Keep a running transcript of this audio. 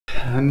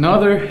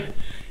Another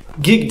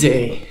gig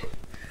day.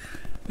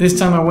 This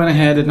time I went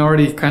ahead and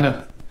already kind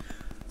of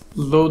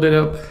loaded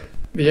up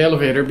the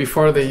elevator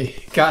before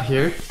they got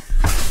here.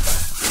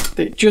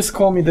 They just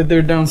called me that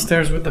they're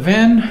downstairs with the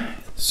van,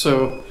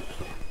 so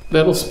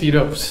that'll speed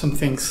up some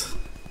things.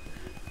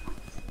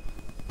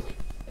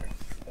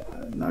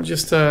 Now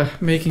just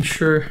making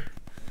sure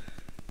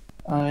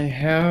I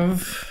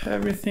have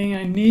everything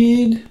I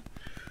need.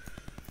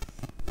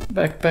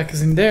 Backpack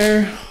is in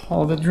there,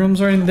 all the drums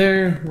are in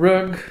there,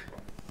 rug.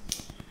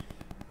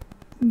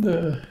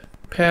 The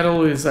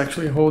paddle is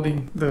actually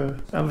holding the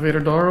elevator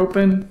door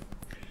open.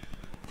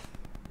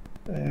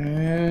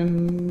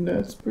 And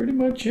that's pretty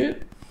much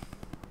it.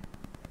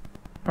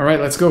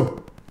 Alright, let's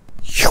go.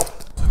 So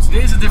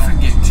today is a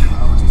different gig.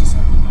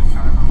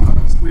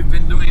 We've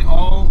been doing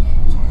all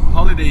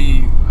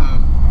holiday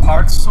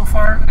parts so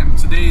far, and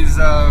today is,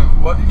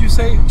 what did you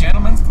say?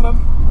 Gentlemen's Club?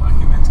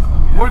 Workingmen's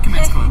Club. Yeah.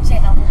 Workingmen's Club.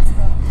 Gentlemen's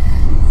Club.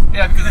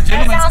 Yeah, because the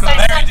Gentlemen's Club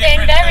is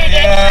very different.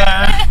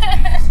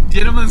 Yeah.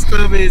 Gentlemen's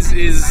Club is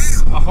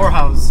a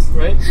whorehouse,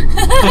 right?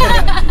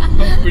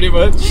 Pretty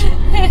much.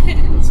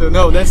 So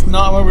no, that's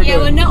not what we're doing.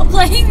 Yeah, we're not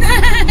playing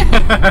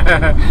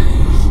that.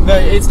 No,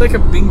 it's like a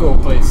bingo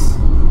place.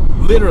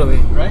 Literally,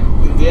 right?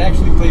 They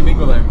actually play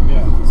bingo there.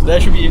 Yeah. So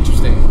that should be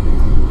interesting.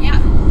 Yeah.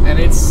 And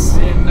it's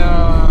in,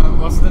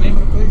 what's the name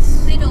of the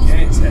place?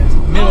 Gateshead.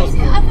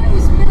 Middlesbrough. I thought it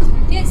was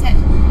Middlesbrough. Gateshead.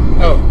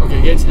 Oh,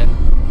 okay, Gateshead.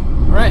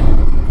 Alright.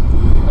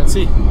 Let's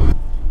see.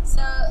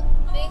 So,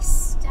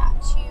 this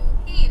statue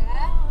here, I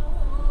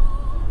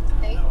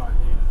think.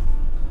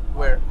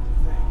 Where?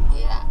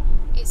 Yeah.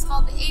 It's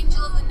called the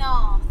Angel of the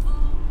North.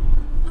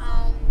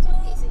 And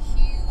it's a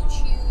huge,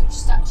 huge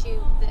statue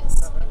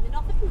that's in the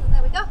north of England.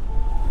 There we go.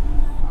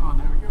 Oh,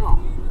 there we go.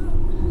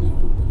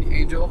 The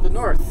Angel of the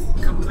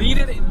North.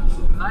 Completed in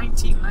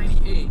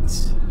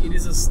 1998. It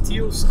is a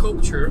steel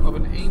sculpture of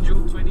an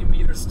angel 20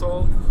 meters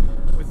tall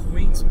with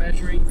wings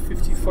measuring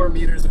 54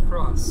 meters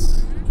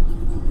across.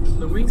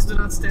 The wings do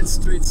not stand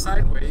straight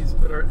sideways,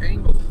 but are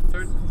angled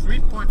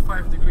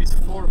 3.5 degrees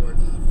forward.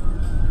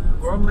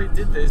 Gormley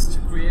did this to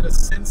create a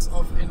sense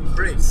of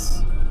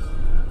embrace.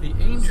 The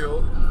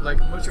angel, like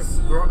much of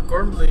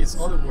Gormley's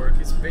other work,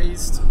 is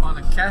based on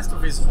a cast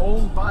of his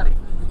own body.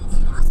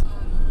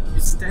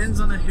 It stands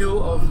on a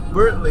hill of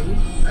Birtley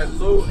at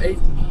Low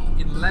Ayton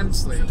in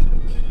Lamsley,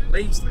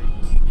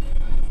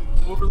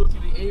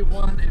 overlooking the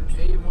A1 and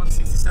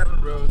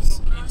A167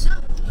 roads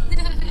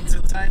into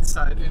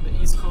Tyneside and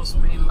the East Coast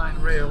Main Line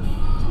Rail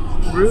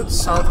route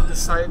south of the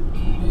site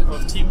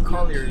of Team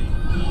Colliery.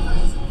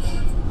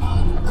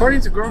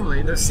 According to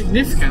Gormley, the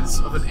significance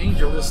of an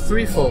angel was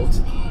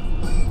threefold.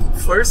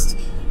 First,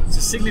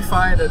 to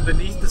signify that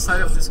beneath the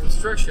site of this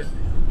construction,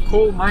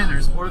 coal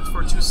miners worked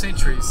for 2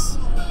 centuries.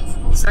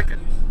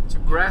 Second, to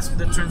grasp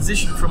the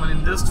transition from an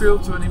industrial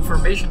to an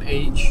information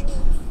age.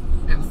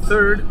 And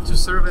third, to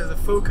serve as a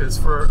focus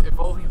for our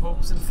evolving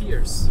hopes and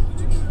fears.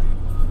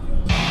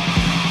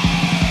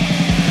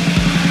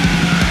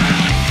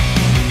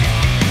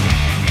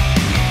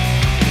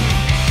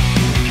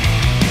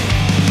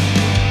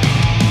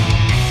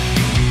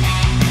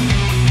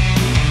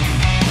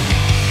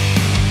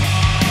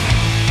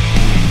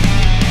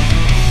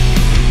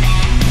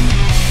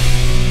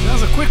 That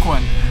was a quick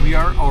one. We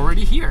are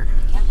already here.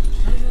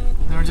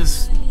 They're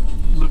just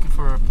looking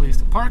for a place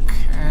to park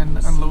and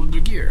unload the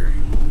gear.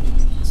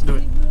 Let's do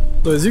it.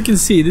 So as you can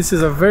see, this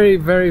is a very,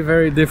 very,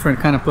 very different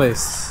kind of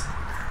place.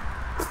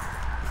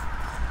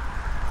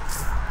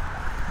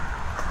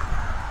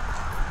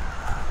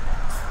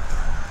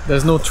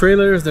 There's no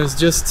trailers, there's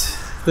just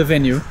the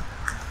venue,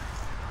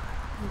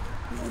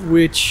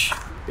 which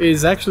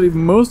is actually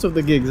most of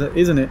the gigs,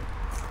 isn't it?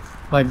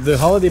 Like the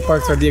holiday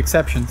parks are the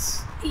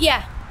exceptions.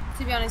 Yeah,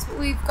 to be honest, but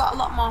we've got a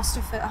lot more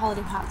stuff at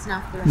holiday parks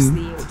now for the rest of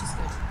the year, which is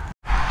good.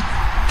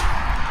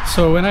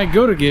 So when I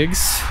go to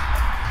gigs,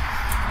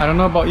 I don't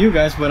know about you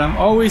guys, but I'm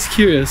always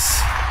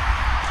curious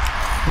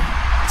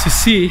to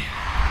see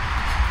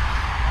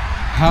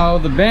how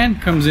the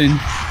band comes in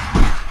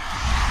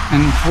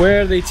and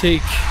where they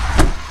take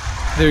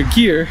their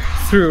gear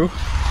through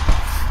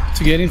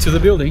to get into the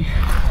building.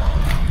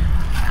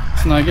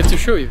 So now I get to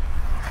show you.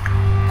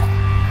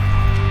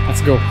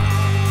 Let's go.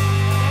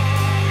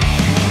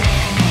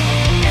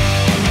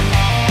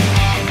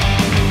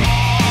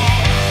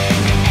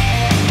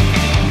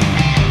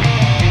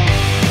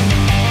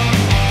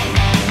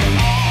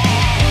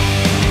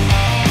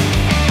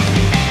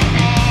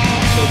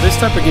 This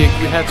type of gig,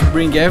 we had to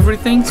bring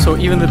everything, so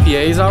even the PA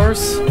is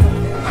ours,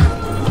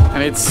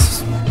 and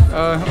it's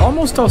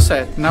almost all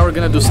set. Now we're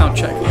gonna do sound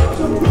check.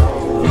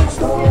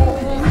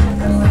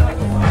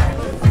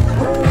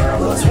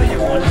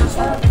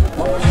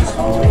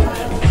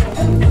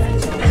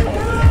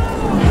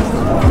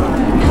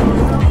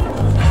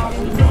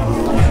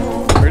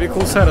 Pretty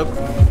cool setup.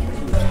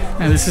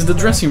 And this is the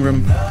dressing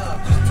room.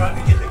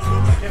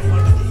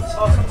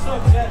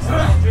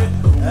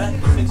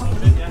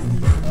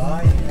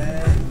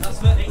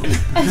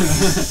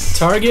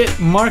 Target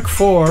Mark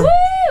IV.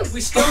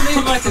 We still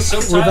need like a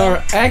subtitle. With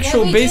our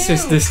actual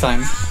bassist this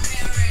time.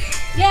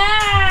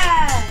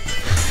 Yeah!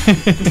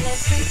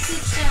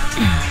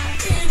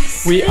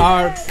 We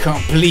are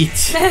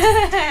complete.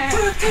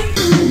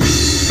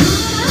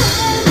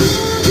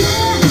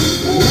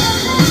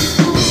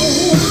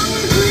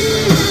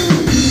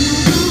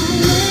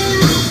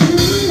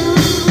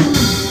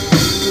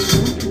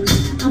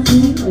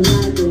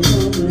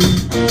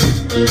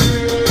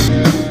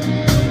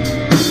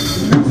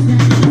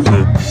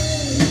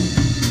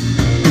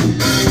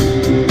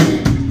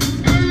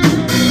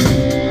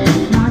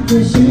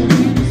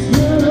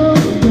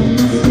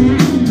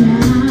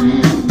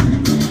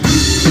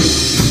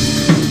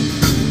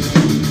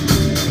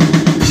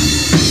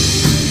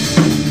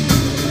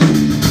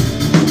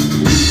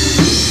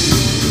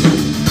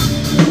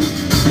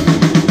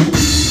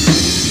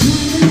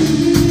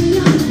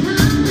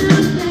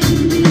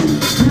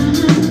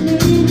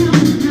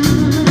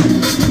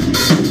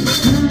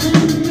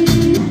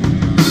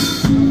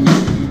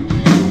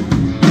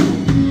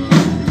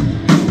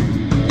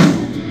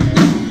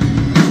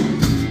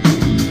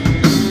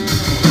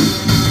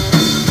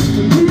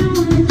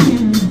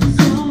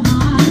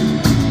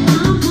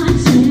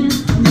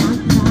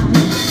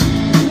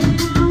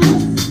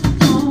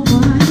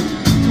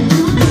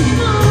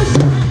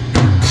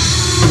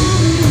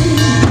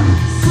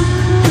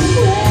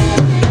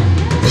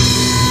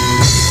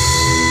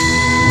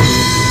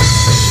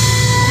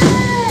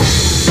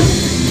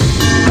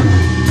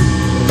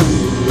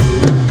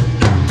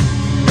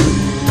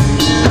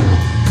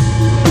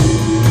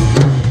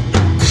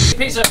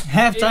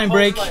 Halftime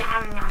break.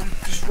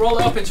 Just roll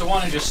it up into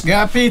one and just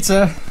Got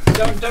pizza.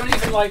 don't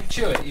even like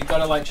chew it. You've got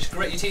to like just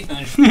grit your teeth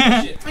and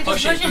then just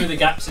push it through the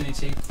gaps in your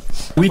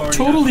teeth. We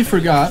totally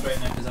forgot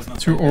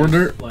to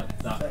order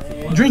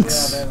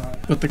drinks,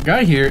 but the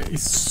guy here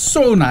is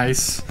so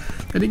nice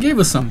that he gave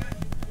us some.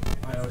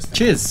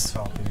 Cheers.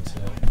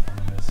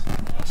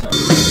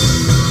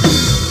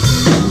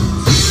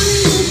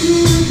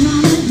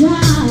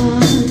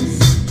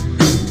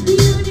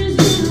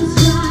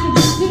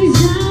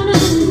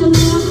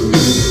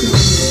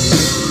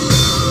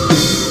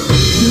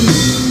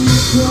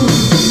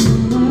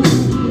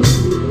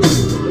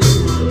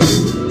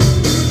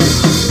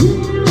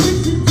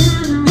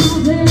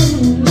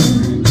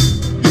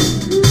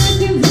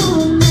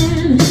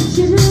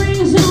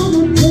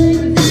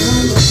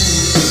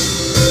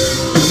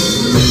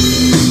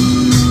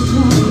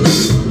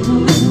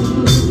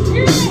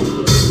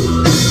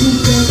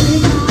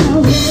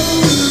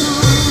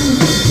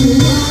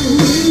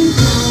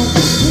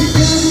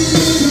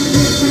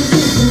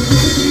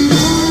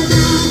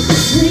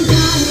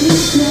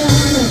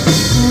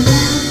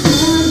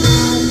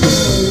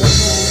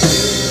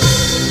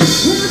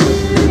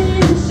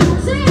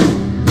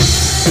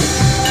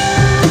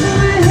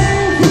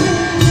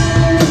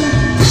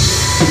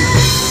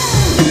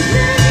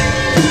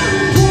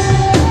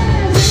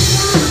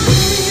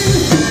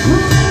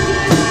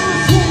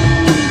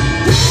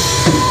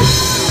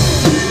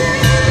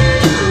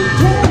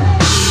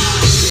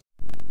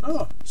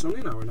 It's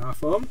only an hour and a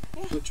half home.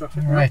 Good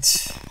traffic.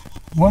 Right,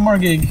 one more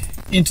gig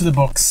into the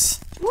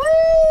books.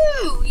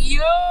 Woo!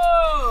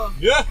 Yo!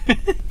 Yeah.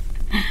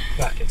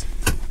 Back it.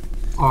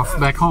 Off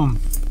back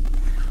home.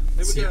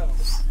 Here we go.